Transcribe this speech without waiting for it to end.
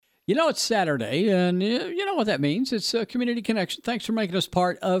It's Saturday, and you know what that means. It's a community connection. Thanks for making us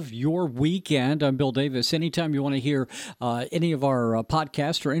part of your weekend. I'm Bill Davis. Anytime you want to hear any of our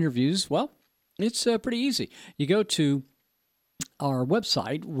podcasts or interviews, well, it's pretty easy. You go to our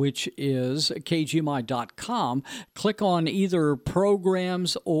website, which is kgmi.com. Click on either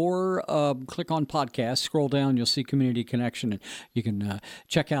programs or click on podcasts. Scroll down, you'll see Community Connection, and you can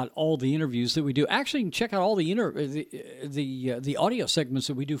check out all the interviews that we do. Actually, you can check out all the audio segments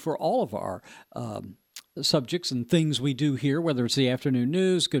that we do for all of our subjects and things we do here, whether it's the afternoon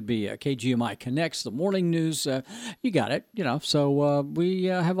news, could be KGMI Connects, the morning news, you got it, So we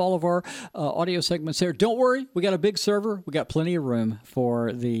have all of our audio segments there. Don't worry, we got a big server. We got plenty of room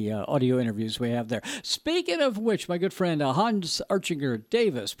for the audio interviews we have there. Speaking of which, my good friend Hans Archinger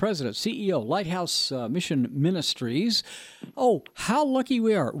Davis, President, CEO, Lighthouse Mission Ministries. Oh, how lucky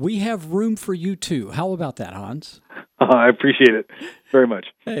we are. We have room for you too. How about that, Hans? I appreciate it very much.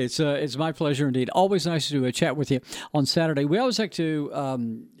 Hey, it's my pleasure indeed. Always nice to chat with you on Saturday. We always like to,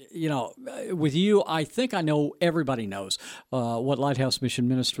 with you, I think I know everybody knows what Lighthouse Mission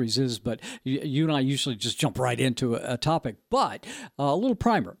Ministries is, but you and I usually just jump right into a topic. But a little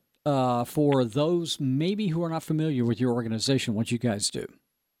primer for those maybe who are not familiar with your organization, what you guys do.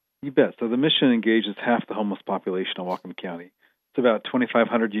 You bet. So the mission engages half the homeless population of Whatcom County. It's about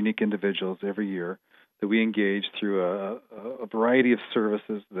 2,500 unique individuals every year that we engage through a variety of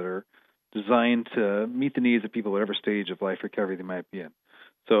services that are designed to meet the needs of people at whatever stage of life recovery they might be in.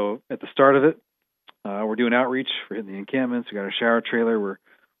 So at the start of it, we're doing outreach. We're hitting the encampments. We got our shower trailer.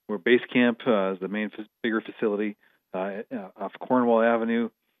 We're base camp is the main bigger facility off Cornwall Avenue.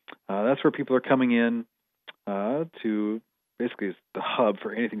 That's where people are coming in to basically is the hub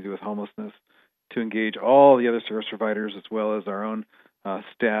for anything to do with homelessness, to engage all the other service providers as well as our own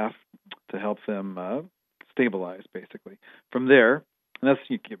staff to help them stabilize, basically. From there, and that's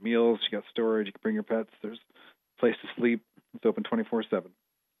you get meals, you got storage, you can bring your pets, there's a place to sleep. It's open 24/7.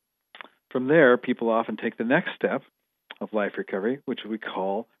 From there, people often take the next step of life recovery, which we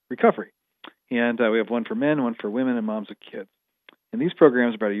call recovery. And we have one for men, one for women, and moms with kids. And these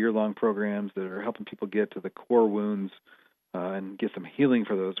programs are about a year-long programs that are helping people get to the core wounds and get some healing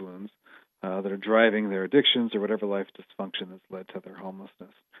for those wounds that are driving their addictions or whatever life dysfunction that's led to their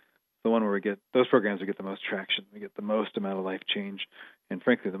homelessness. The one where we get those programs, we get the most traction, we get the most amount of life change, and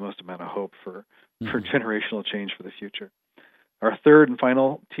frankly, the most amount of hope for generational change for the future. Our third and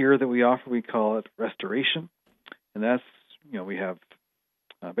final tier that we offer, we call it restoration, and that's we have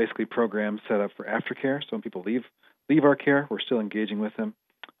basically programs set up for aftercare. So when people leave our care, we're still engaging with them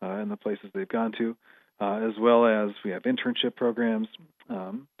in the places they've gone to, as well as we have internship programs.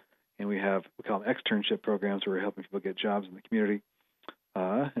 And we call them externship programs where we're helping people get jobs in the community.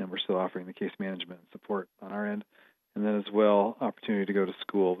 And we're still offering the case management and support on our end. And then as well, opportunity to go to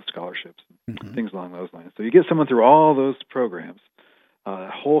school with scholarships and things along those lines. So you get someone through all those programs,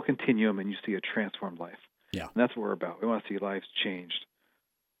 that whole continuum, and you see a transformed life. Yeah. And that's what we're about. We want to see lives changed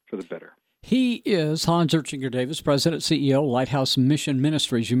for the better. He is Hans Erchinger Davis, President, CEO, Lighthouse Mission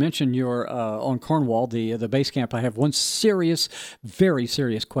Ministries. You mentioned you're on Cornwall, the base camp. I have one very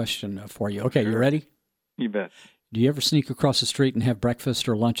serious question for you. Okay, Sure. You ready? You bet. Do you ever sneak across the street and have breakfast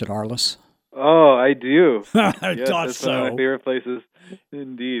or lunch at Arliss? Oh, I do. I yes, thought that's so. one of my favorite places.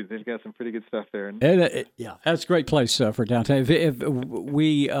 Indeed. They've got some pretty good stuff there. And Yeah, that's a great place for downtown. If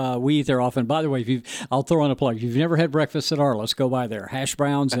we eat there often. By the way, I'll throw in a plug. If you've never had breakfast at Arliss, go by there. Hash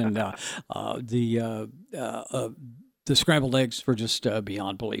browns and the scrambled eggs were just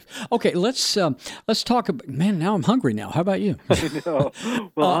beyond belief. Okay, let's talk about. Man, now I'm hungry. Now, how about you? I know.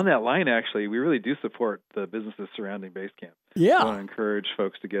 Well, on that line, actually, we really do support the businesses surrounding base camp. Yeah, I want to encourage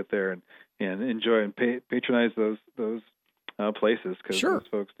folks to get there and enjoy and patronize those places because Sure. those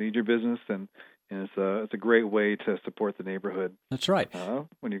folks need your business and it's a great way to support the neighborhood. That's right.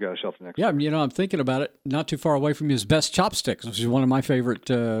 When you've got a shelter next Yeah, door. I'm thinking about it. Not too far away from you is Best Chopsticks, which is one of my favorite.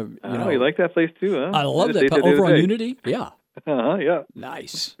 You like that place too, huh? I love that. Over on Unity? Yeah. Yeah.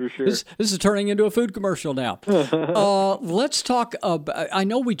 Nice. For sure. This is turning into a food commercial now. Let's talk about, I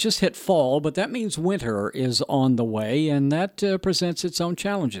know we just hit fall, but that means winter is on the way, and that presents its own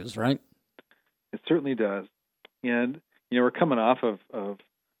challenges, right? It certainly does. And, we're coming off of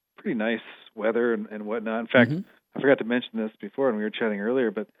pretty nice weather and whatnot. In fact, I forgot to mention this before when we were chatting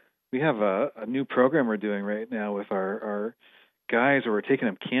earlier, but we have a new program we're doing right now with our guys where we're taking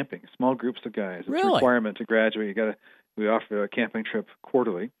them camping, small groups of guys. It's Really? a requirement to graduate. We offer a camping trip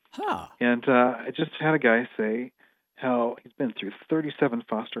quarterly. Huh. And I just had a guy say how he's been through 37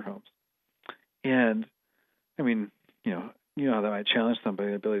 foster homes. And, I mean, how that might challenge somebody,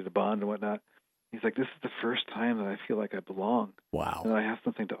 the ability to bond and whatnot. He's like, this is the first time that I feel like I belong. Wow. And I have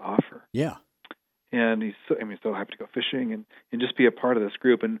something to offer. Yeah. And he's so happy to go fishing and just be a part of this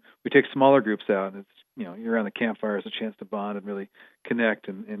group. And we take smaller groups out, and it's, you're around the campfire as a chance to bond and really connect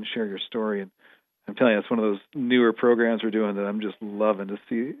and share your story. And I'm telling you, it's one of those newer programs we're doing that I'm just loving to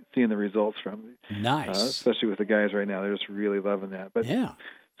seeing the results from. Nice. Especially with the guys right now. They're just really loving that. But yeah.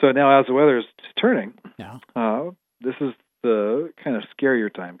 So now as the weather is turning, yeah. This is the kind of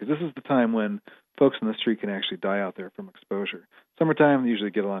scarier time, because this is the time when folks in the street can actually die out there from exposure. Summertime, they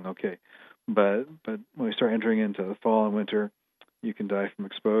usually get along okay. But when we start entering into the fall and winter, you can die from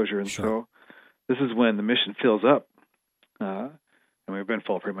exposure. And sure. so this is when the mission fills up. And we've been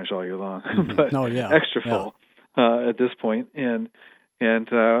full pretty much all year long, but extra full at this point. And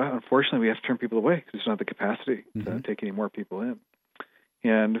unfortunately, we have to turn people away because we don't have the capacity to take any more people in.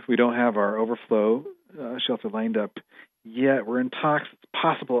 And we don't have our overflow shelter lined up yet. We're in talks. It's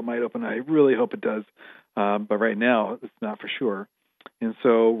possible it might open. I really hope it does. But right now, it's not for sure. And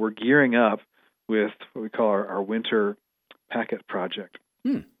so we're gearing up with what we call our winter packet project,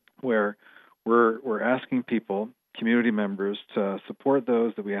 where we're asking people, community members, to support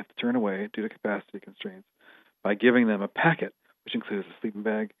those that we have to turn away due to capacity constraints by giving them a packet, which includes a sleeping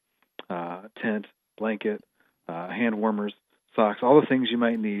bag, tent, blanket, hand warmers, socks, all the things you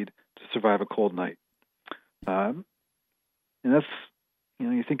might need to survive a cold night. And that's,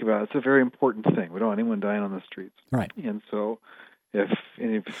 you think about it, it's a very important thing. We don't want anyone dying on the streets. Right. And so if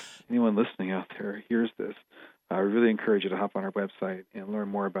anyone listening out there hears this, I really encourage you to hop on our website and learn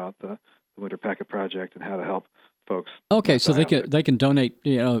more about the Winter Packet Project and how to help folks. Okay, so they can donate,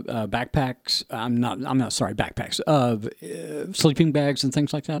 backpacks. Backpacks. Sleeping bags and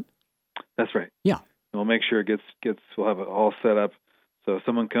things like that. That's right. Yeah. And we'll make sure it gets. We'll have it all set up so if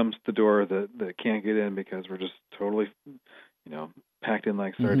someone comes to the door that can't get in because we're just totally, packed in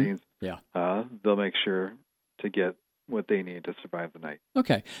like sardines. Yeah. They'll make sure to get what they need to survive the night.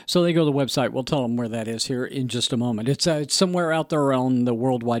 Okay, so they go to the website. We'll tell them where that is here in just a moment. It's somewhere out there on the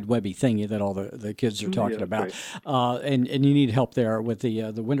World Wide Webby thingy that all the kids are talking about, right. And you need help there with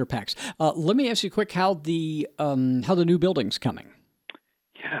the winter packs. Let me ask you quick how the new building's coming.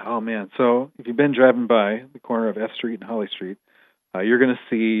 Yeah, oh man. So if you've been driving by the corner of F Street and Holly Street, you're going to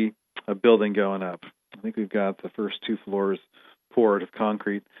see a building going up. I think we've got the first 2 floors poured of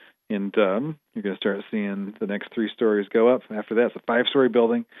concrete. And you're going to start seeing the next 3 stories go up. After that, it's a 5-story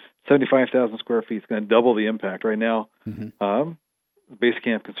building, 75,000 square feet. It's going to double the impact. Right now, base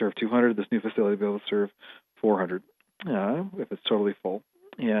camp can serve 200. This new facility will be able to serve 400 if it's totally full.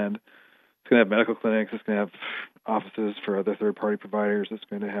 And it's going to have medical clinics. It's going to have offices for other third-party providers. It's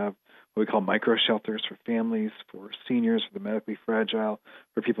going to have what we call micro shelters for families, for seniors, for the medically fragile,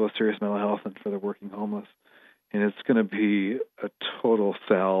 for people with serious mental health, and for the working homeless. And it's going to be a total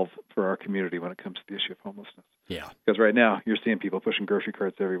salve for our community when it comes to the issue of homelessness. Yeah. Because right now, you're seeing people pushing grocery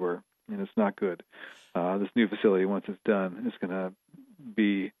carts everywhere, and it's not good. This new facility, once it's done, is going to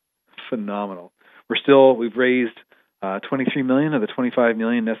be phenomenal. We've raised $23 million of the $25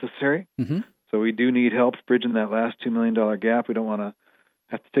 million necessary. So we do need help bridging that last $2 million gap. We don't want to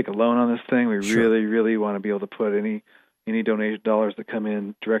have to take a loan on this thing. We really, really want to be able to put any donation dollars that come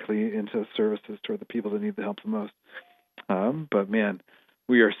in directly into services toward the people that need the help the most. But man,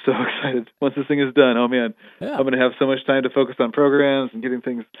 we are so excited once this thing is done. Oh man, I'm going to have so much time to focus on programs and getting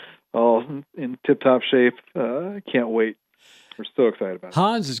things all in tip-top shape. I can't wait. We're so excited about it.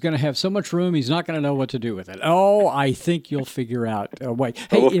 Hans is going to have so much room, he's not going to know what to do with it. Oh, I think you'll figure out a way.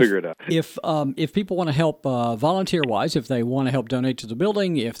 Hey, we'll figure it out. If people want to help volunteer-wise, if they want to help donate to the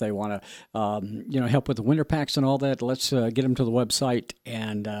building, if they want to help with the winter packs and all that, let's get them to the website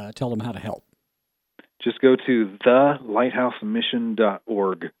and tell them how to help. Just go to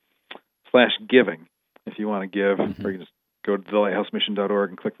thelighthousemission.org/giving if you want to give, or you can just go to thelighthousemission.org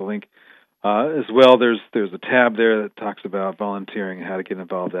and click the link. As well, there's a tab there that talks about volunteering and how to get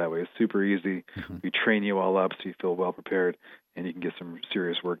involved that way. It's super easy. We train you all up so you feel well prepared, and you can get some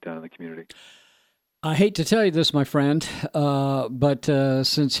serious work done in the community. I hate to tell you this, my friend, but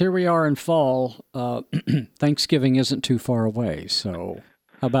since here we are in fall, Thanksgiving isn't too far away. So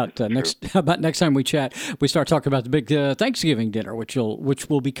how about next time we chat, we start talking about the big Thanksgiving dinner, which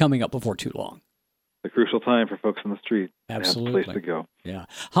will be coming up before too long. The crucial time for folks on the street. Absolutely. Have a place to go. Yeah.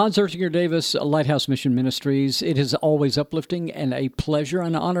 Hans Ertinger Davis, Lighthouse Mission Ministries. It is always uplifting and a pleasure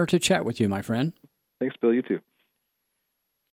and honor to chat with you, my friend. Thanks, Bill. You too.